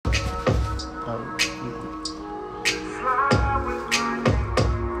Ain't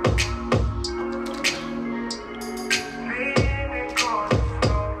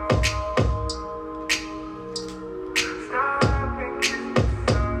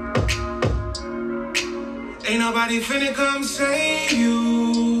nobody finna come save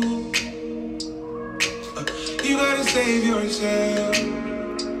you. You gotta save yourself.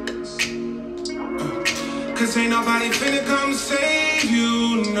 Cause ain't nobody finna come save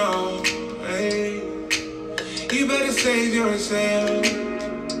you, no. Hey. You better save yourself.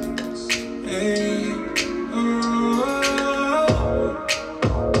 Hey. Oh.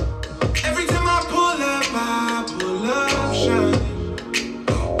 Every time I pull up shining.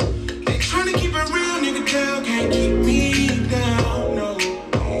 They tryna keep it real, nigga, down, can't keep me down, no.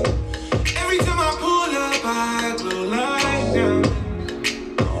 Every time I pull up, I glow like down.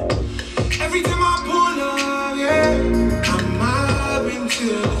 Every time I pull up, yeah, I'm mobbing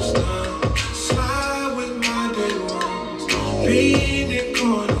till it's done. Slide with my day ones, beat it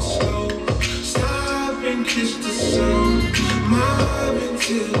corner slow. Stop and kiss the sun, mobbing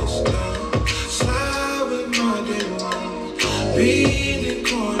till it's done. Slide with my day ones, beat it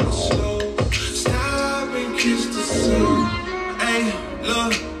corner slow. Stop and kiss the sun. Hey,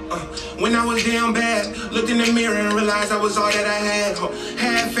 look. When I was down bad, looked in the mirror and realized I was all that I had.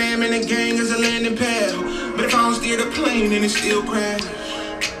 Had fam in the gang as a landing pad. But if I don't steer the plane, then it still crash.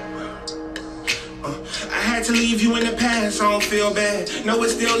 I had to leave you in the past, I don't feel bad. No,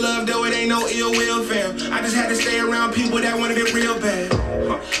 it's still love, though it ain't no ill will, fam. I just had to stay around people that wanted it real bad.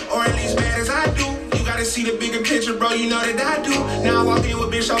 Or at least bad as I do. You gotta see the bigger picture, bro, you know that I do. Now I walk in with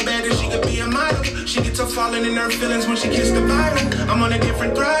bitch so bad that she could be a model. She gets to falling in her feelings when she kissed the bottom. I'm on a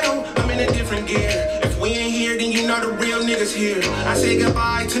different throttle, I'm in a different gear. If we ain't here, then you know the real niggas here. I say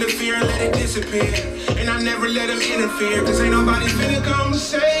goodbye to the fear and let it disappear. And I never let them interfere, cause ain't nobody finna come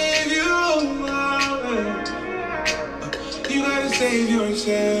save you. You gotta save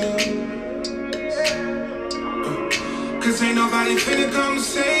yourself. Cause ain't nobody finna come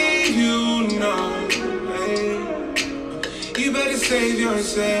save you, no. Hey. You better save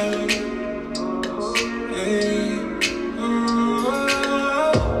yourself. Hey. Oh.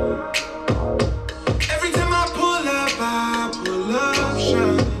 Every time I pull up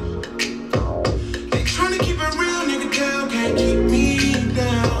shining. They tryna keep it real, nigga, down, can't keep me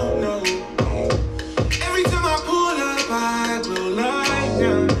down, no. Every time I pull up, I glow like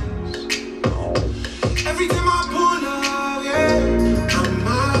diamonds. Every time I pull up, yeah, I'm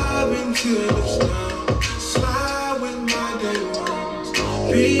mobbing till it's done. Slide with my day ones,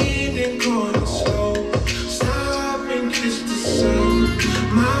 beat and corner slow. Stop and kiss the sun,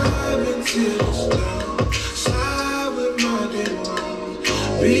 mobbing till it's done. Slide with my day ones,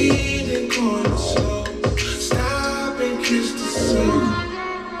 beat and corner slow. Stop and kiss the sun.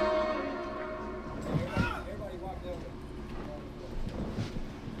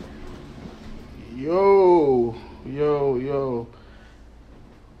 Yo.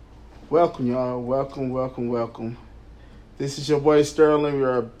 Welcome, y'all. Welcome. This is your boy Sterling. We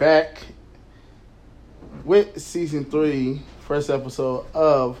are back with season 3, first episode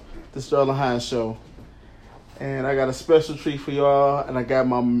of the Sterling Hines Show. And I got a special treat for y'all. And I got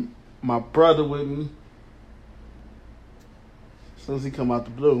my brother with me. As soon as he come out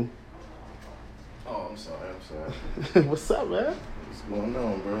the blue. Oh, I'm sorry. What's up, man? What's going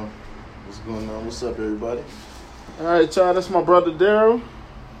on, bro? What's going on? What's up, everybody? All right, y'all. That's my brother Darryl.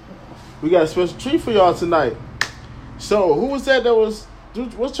 We got a special treat for y'all tonight. So, who was that was...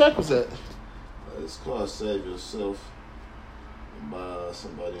 What track was that? It's called Save Yourself by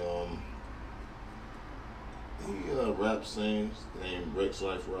somebody, he rap sings named Breaks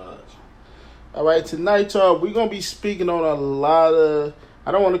Life Raj. All right, tonight, y'all, we're going to be speaking on a lot of...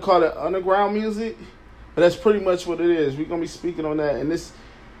 I don't want to call it underground music, but that's pretty much what it is. We're going to be speaking on that. And this...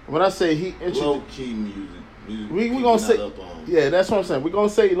 When I say he introduced... Low-key music. We gonna say... Yeah, that's what I'm saying. We're going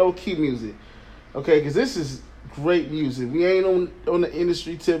to say low-key music. Okay, because this is great music. We ain't on the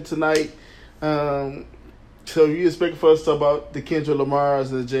industry tip tonight. So you expect for us to talk about the Kendrick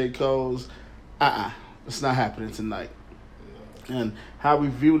Lamars and the J. Cole's. It's not happening tonight. And how we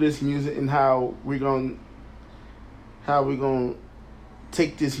view this music and how we're gonna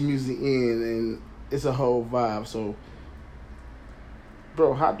take this music in, and it's a whole vibe. So,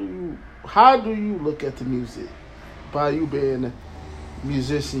 bro, how do you look at the music by you being a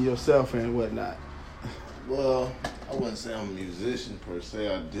musician yourself and whatnot? Well, I wouldn't say I'm a musician per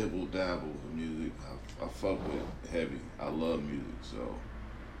se. I dibble dabble with music. I fuck with heavy. I love music, so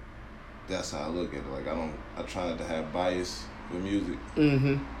that's how I look at it. Like I try not to have bias with music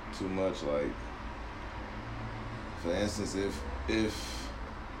too much. Like, for instance, if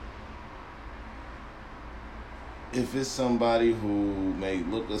if it's somebody who may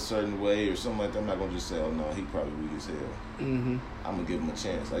look a certain way or something like that, I'm not gonna just say, oh no, he probably weak as hell. Mm-hmm. I'm gonna give him a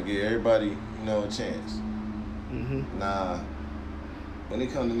chance. I give everybody, a chance. Mm-hmm. Nah, when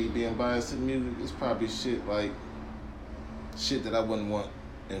it comes to me being biased to music, it's probably shit that I wouldn't want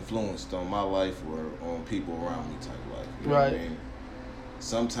influenced on my life or on people around me type of life. You know what I mean?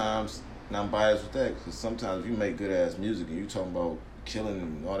 Sometimes, and I'm biased with that, because sometimes if you make good ass music and you talking about killing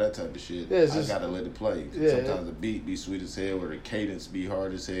and all that type of shit, I gotta let it play. Yeah, sometimes the beat be sweet as hell, or the cadence be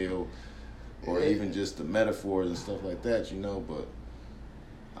hard as hell, or even just the metaphors and stuff like that, but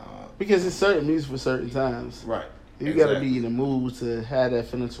because it's certain music for certain times. Right. You gotta be in the mood to have that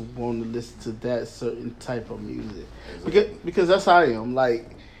feeling to want to listen to that certain type of music. Exactly. Because that's how I am. Like,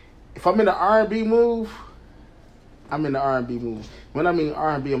 if I'm in the R&B mood, I'm in the R&B mood. When I mean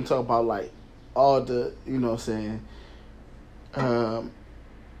R&B, I'm talking about like all the,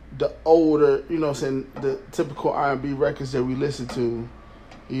 the older, the typical R&B records that we listen to,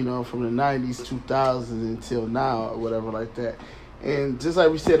 from the 90s, 2000s until now or whatever like that. And just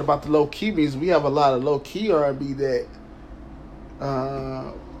like we said about the low-key music, we have a lot of low-key R&B that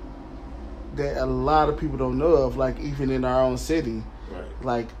a lot of people don't know of, like even in our own city. Right.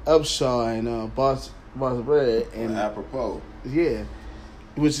 Like Upshaw and Boss Red. And apropos. Yeah.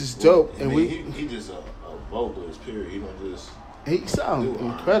 Which is dope. He just a vocalist, period. He don't just... He sounds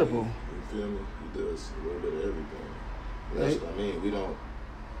incredible. You feel me? He does a little bit of everything. That's what I mean. We don't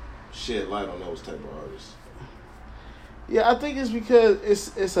shed light on those type of artists. Yeah, I think it's because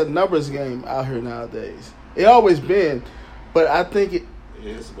it's a numbers game out here nowadays. It always been, but I think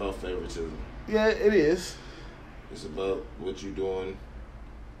it's about favoritism. Yeah, it is. It's about what you doing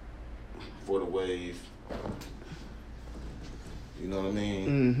for the wave. You know what I mean?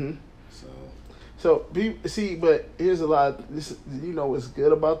 Mm-hmm. So see, but here's a lot. What's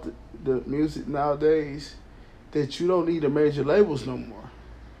good about the music nowadays, that you don't need the major labels no more.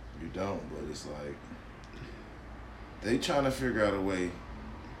 You don't, but it's like they trying to figure out a way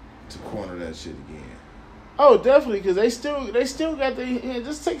to corner that shit again. Oh, definitely, because they still got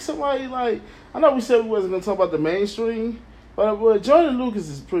just take somebody like, I know we said we wasn't gonna talk about the mainstream, but Jordan Lucas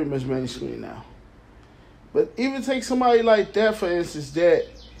is pretty much mainstream now. But even take somebody like that, for instance, that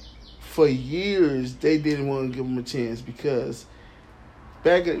for years they didn't want to give him a chance, because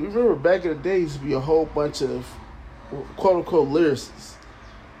back in the day used to be a whole bunch of quote unquote lyricists.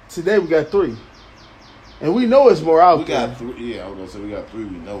 Today we got 3. And we know it's more out there. We got 3. Yeah, I was gonna say we got 3.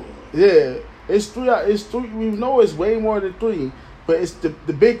 We know it. Yeah, it's 3. It's 3. We know it's way more than 3, but it's the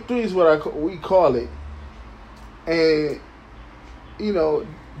big 3 is what we call it. And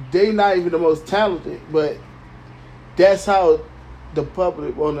they not even the most talented, but that's how the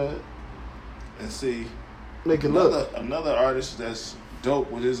public wanna make it look. Another artist that's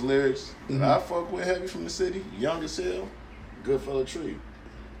dope with his lyrics that I fuck with heavy from the city, young as hell, Goodfella Tree,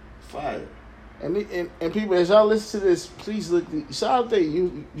 fire. And people, as y'all listen to this, please shout out their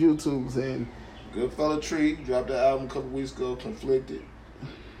YouTubes and Goodfella Tree dropped that album a couple weeks ago, Conflicted.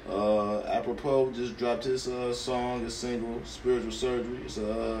 Apropos just dropped his song, his single, Spiritual Surgery. It's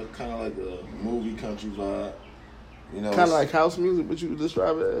kind of like a movie country vibe. Kind of like house music, but you would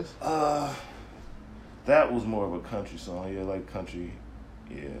describe it as? That was more of a country song. Yeah, like country.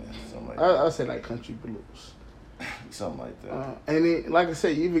 Yeah, something like that. I'd say like country blues. Something like that. And then, like I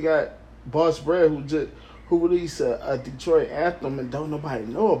said, you even got Boss Red who released a Detroit anthem and don't nobody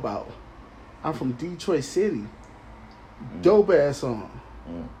know about. I'm from Detroit City. Dope ass song.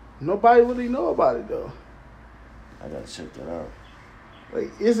 Nobody really know about it though. I gotta check that out. Like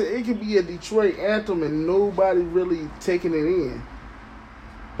it could be a Detroit anthem and nobody really taking it in.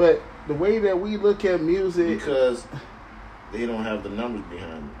 But the way that we look at music, because they don't have the numbers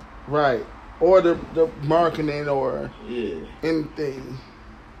behind it, right? Or the marketing or anything.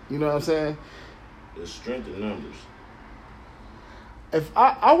 You know what I'm saying? The strength in numbers. If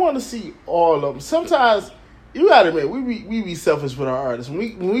I want to see all of them, sometimes you gotta admit we be selfish with our artists.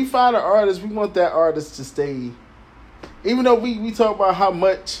 When we find an artist, we want that artist to stay. Even though we talk about how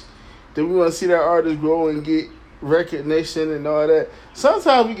much that we want to see that artist grow and get recognition and all that,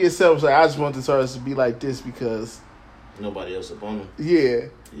 sometimes we get selfish. Like, I just want this artist to be like this because nobody else upon him. Yeah.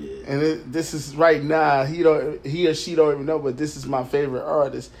 And this is right now. He or she don't even know, but this is my favorite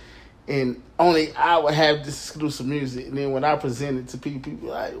artist, and only I would have this exclusive music. And then when I present it to people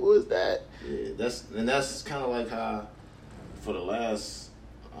like, "What's that?" Yeah, that's kind of like how for the last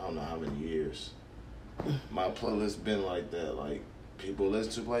I don't know how many years my playlist been like that. Like people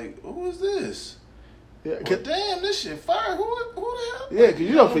listen to like, "Who is this?" Yeah, damn, this shit fire. Who the hell? Yeah,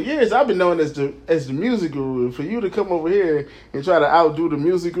 because for years I've been known as the music guru. For you to come over here and try to outdo the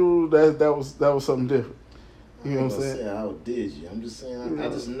music guru, that was something different. You know what I'm saying? How did you? I'm just saying. I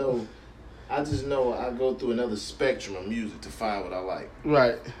just know. I go through another spectrum of music to find what I like.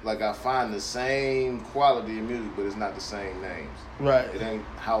 Right. Like I find the same quality of music, but it's not the same names. Right. It ain't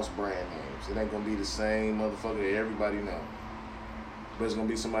house brand names. It ain't gonna be the same motherfucker that everybody know. But it's gonna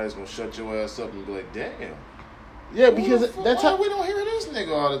be somebody that's gonna shut your ass up and be like, damn. Yeah, because that's how we don't hear this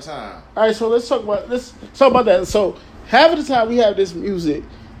nigga all the time. All right, so let's talk about that. So half of the time we have this music,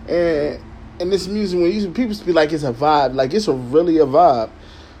 and this music when people be like it's a vibe, like it's really a vibe.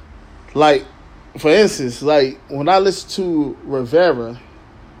 Like, for instance, like when I listen to Rivera,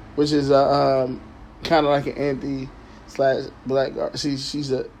 which is a kind of like an indie/black artist.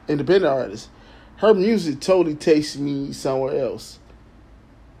 She's an independent artist. Her music totally takes me somewhere else.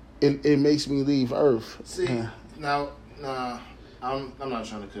 It makes me leave Earth. See, now, I'm not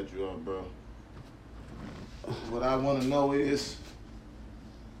trying to cut you off, bro. What I want to know is,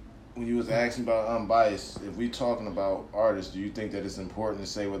 when you was asking about unbiased, if we talking about artists, do you think that it's important to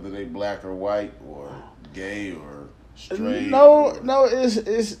say whether they black or white or gay or straight? No,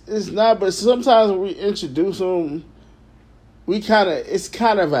 it's not. But sometimes when we introduce them, it's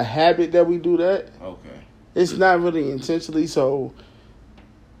kind of a habit that we do that. Okay. It's not really intentionally. So,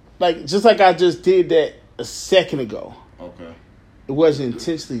 like, just like I just did that a second ago. Okay. It wasn't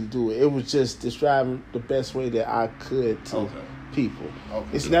intentionally do it. It was just describing the best way that I could to people. Okay.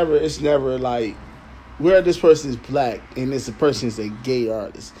 It's never like, where this person is black and this person is a gay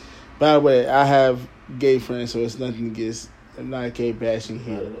artist. By the way, I have gay friends, so it's nothing against, I'm not gay bashing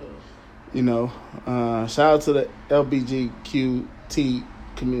here. You know, shout out to the LGBTQ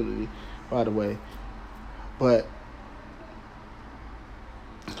community, by the way. But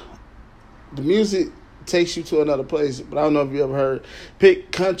the music takes you to another place. But I don't know if you ever heard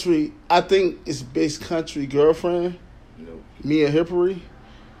Pick Country. I think it's based Country Girlfriend. Nope. Mia Hippery.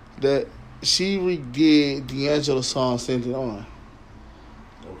 That she redid D'Angelo's song "Send It On."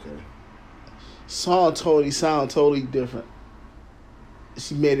 Okay. Sound totally different.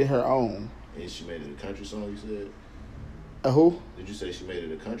 She made it her own. And she made it a country song, you said? Who? Did you say she made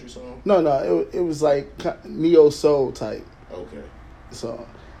it a country song? No. It was like neo soul type. Okay. So,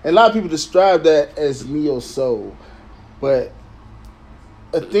 and a lot of people describe that as neo soul, but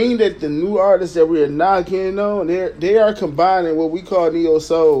a thing that the new artists that we are not getting on, they are combining what we call neo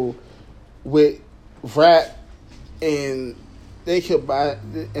soul with rap, and they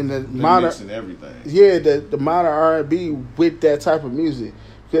combine in the modern mixing everything. Yeah, the modern R&B with that type of music.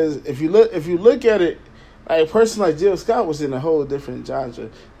 Because if you look at it, like a person like Jill Scott was in a whole different genre.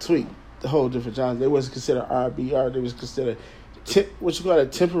 Tweet, the whole different genre. They wasn't considered R&B art. They was considered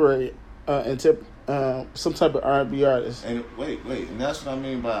temporary some type of R&B artist. And wait, and that's what I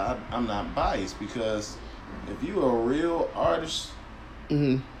mean by I'm not biased, because if you are a real artist,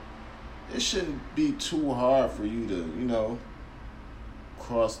 mm-hmm. it shouldn't be too hard for you to,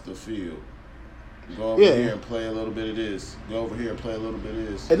 cross the field. Go over here and play a little bit of this. Go over here and play a little bit of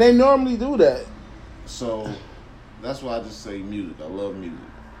this. And they normally do that. So that's why I just say music. I love music.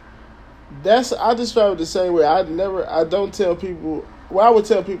 I describe it the same way. I don't tell people. Well, I would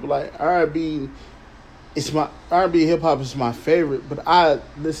tell people like R&B. R&B hip hop is my favorite, but I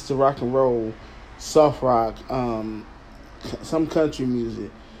listen to rock and roll, soft rock, some country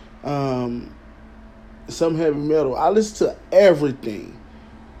music, some heavy metal. I listen to everything.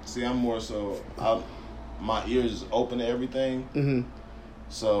 See, I'm more so, my ears is open to everything. Mm-hmm.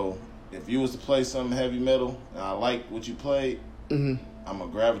 So if you was to play something heavy metal and I like what you played, mm-hmm. I'm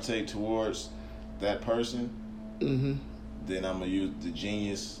gonna gravitate towards that person. Mm-hmm. Then I'm gonna use the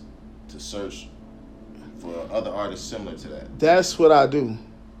genius to search for other artists similar to that. That's what I do.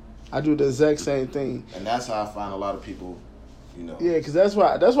 I do the exact same thing. And that's how I find a lot of people, Yeah, because that's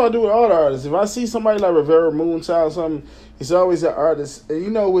what I do with all the artists. If I see somebody like Rivera, Moonchild, or something, it's always an artist.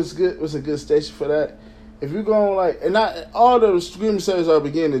 And what's good? What's a good station for that? If you go on and not all the streaming services are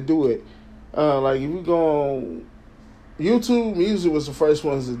beginning to do it. Like if you go on YouTube, Music was the first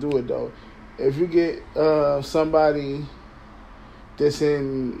ones to do it though. If you get somebody that's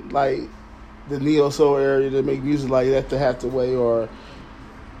in like the neo soul area that make music like that, the Hathaway or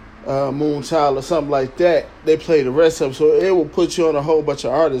Moonchild or something like that, they play the rest of them, so it will put you on a whole bunch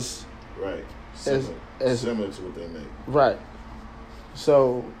of artists, right? Similar to what they make, right?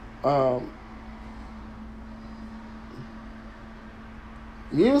 So,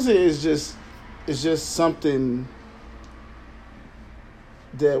 music is just something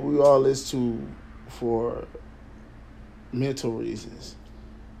that we all listen to for mental reasons.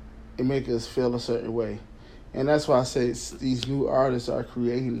 It makes us feel a certain way. And that's why I say these new artists are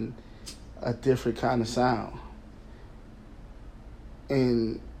creating a different kind of sound.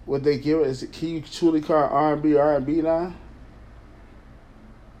 And what they give it. Can you truly call R&B now?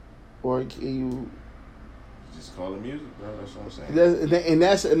 Or can you just call it music, bro? That's what I'm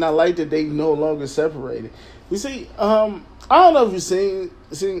saying. And I like that they no longer separated. You see, I don't know if you've seen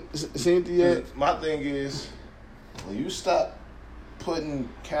it yet. My thing is, when you stop putting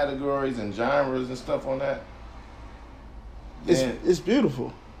categories and genres and stuff on that, it's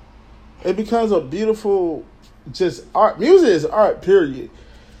beautiful. It becomes a beautiful, just art. Music is art, period.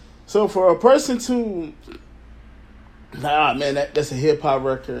 So for a person to, man, that's a hip hop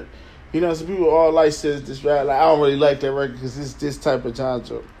record. You know, some people all like says this rap. Like, I don't really like that record because it's this type of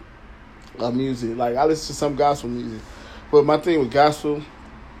genre of music. Like, I listen to some gospel music, but my thing with gospel,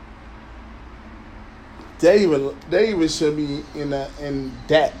 they even should be in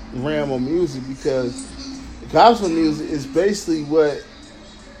that realm of music, because gospel music is basically what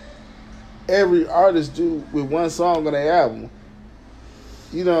every artist do with one song on their album.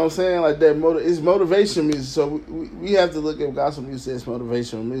 You know what I'm saying? Like that it's motivation music. So we have to look at gospel music as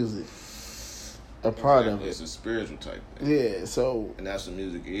motivational music. A part of it. It's a spiritual type thing. Yeah, so. And that's what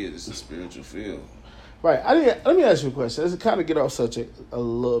music is. It's a spiritual feel. Right. Let me ask you a question. Let's kind of get off subject a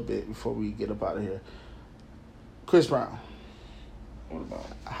little bit before we get up out of here. Chris Brown. What about?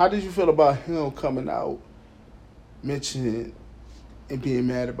 How did you feel about him coming out, mentioning and being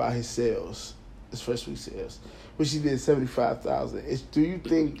mad about his sales, his first week sales, which he did 75,000? Do you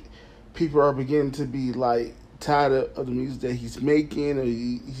think people are beginning to be like tired of the music that he's making, or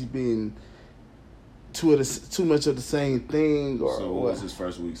he's been too much of the same thing, or so what was his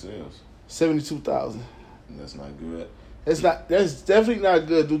first week sales? 72,000. That's not good. That's definitely not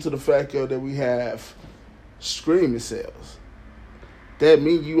good due to the fact that we have streaming sales. That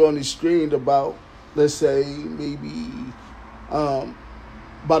means you only streamed about, let's say, maybe about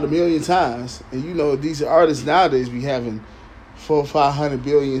 1 million times. And you know, these artists nowadays be having 400 or 500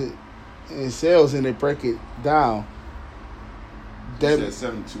 billion in sales, and they break it down. You said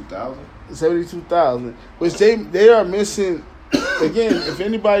 72,000? 72,000, which they are missing. Again, if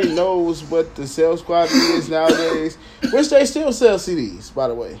anybody knows what the sales quality is nowadays, which they still sell CDs, by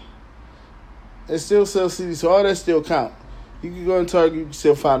the way. They still sell CDs, so all that still count. You can go in Target, you can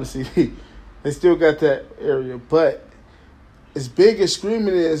still find a CD. They still got that area. But as big as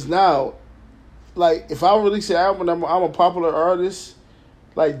streaming is now, like, if I release an album and I'm a popular artist,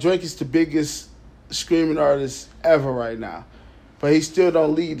 like, Drake is the biggest streaming artist ever right now. But he still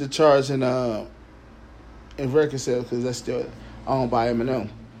don't lead the charge in record sales, because that's still owned by Eminem.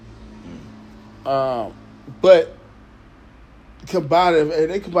 But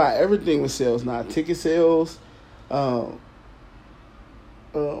they combine everything with sales now. Ticket sales,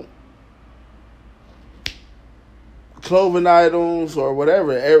 clothing items, or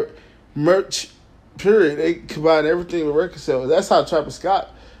whatever, merch, period. They combine everything with record sales. That's how Travis Scott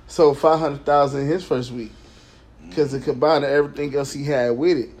sold 500,000 in his first week, because it combined everything else he had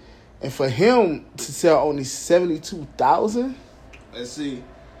with it. And for him to sell only 72,000, and see,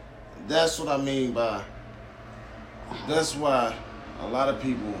 that's what I mean by. That's why a lot of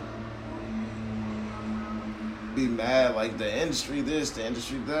people be mad, like, the industry this, the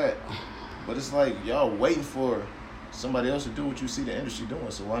industry that. But it's like, y'all waiting for somebody else to do what you see the industry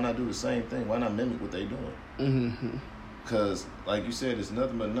doing. So why not do the same thing? Why not mimic what they doing? Mm-hmm. Because, like you said, it's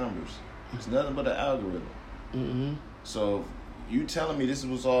nothing but numbers. It's nothing but an algorithm. Mm-hmm. So you telling me this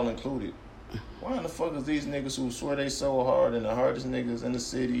was all included? Why in the fuck is these niggas who swear they so hard and the hardest niggas in the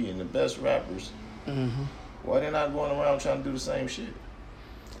city and the best rappers, mm-hmm, why they not going around trying to do the same shit?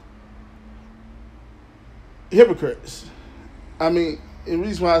 Hypocrites. I mean, the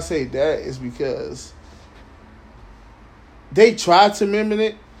reason why I say that is because they tried to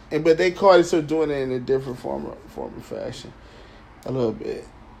mimic it, but they caught themselves doing it in a different form of fashion, a little bit.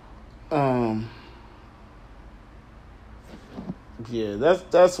 Yeah,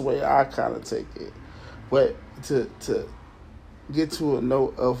 that's the way I kind of take it. But to get to a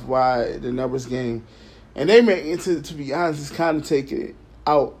note of why the numbers game, and they make it, to be honest, it's kind of taking it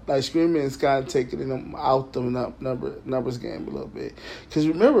out. Like, screaming is kind of taking them out the numbers game a little bit. Because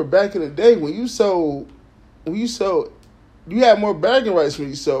remember, back in the day, when you had more bragging rights when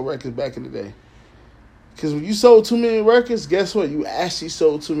you sold records back in the day. Because when you sold too many records, guess what? You actually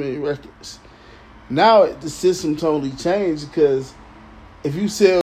sold too many records. Now the system totally changed, because if you sell